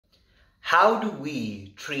How do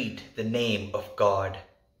we treat the name of God?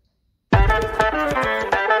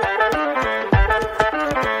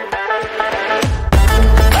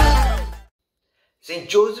 St.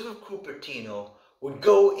 Joseph of Cupertino would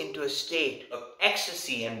go into a state of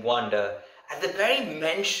ecstasy and wonder at the very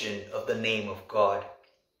mention of the name of God.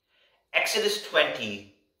 Exodus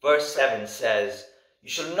 20, verse 7 says, "You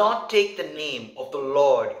shall not take the name of the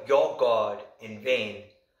Lord your God in vain,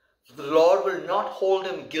 for the Lord will not hold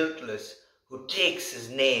him guiltless who takes his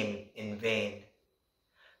name in vain."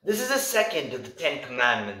 This is the second of the 10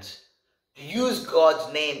 Commandments. To use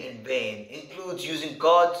God's name in vain includes using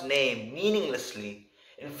God's name meaninglessly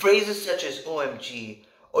in phrases such as OMG,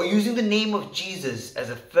 or using the name of Jesus as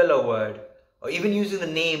a filler word, or even using the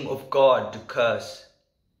name of God to curse.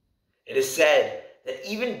 It is said that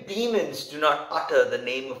even demons do not utter the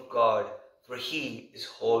name of God, for he is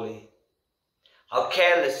holy. How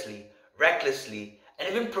carelessly, recklessly, and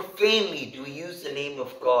even profanely do we use the name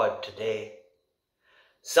of God today?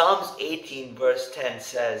 Psalms 18 verse 10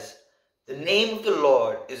 says, "The name of the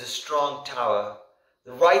Lord is a strong tower.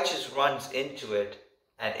 The righteous runs into it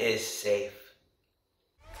and is safe."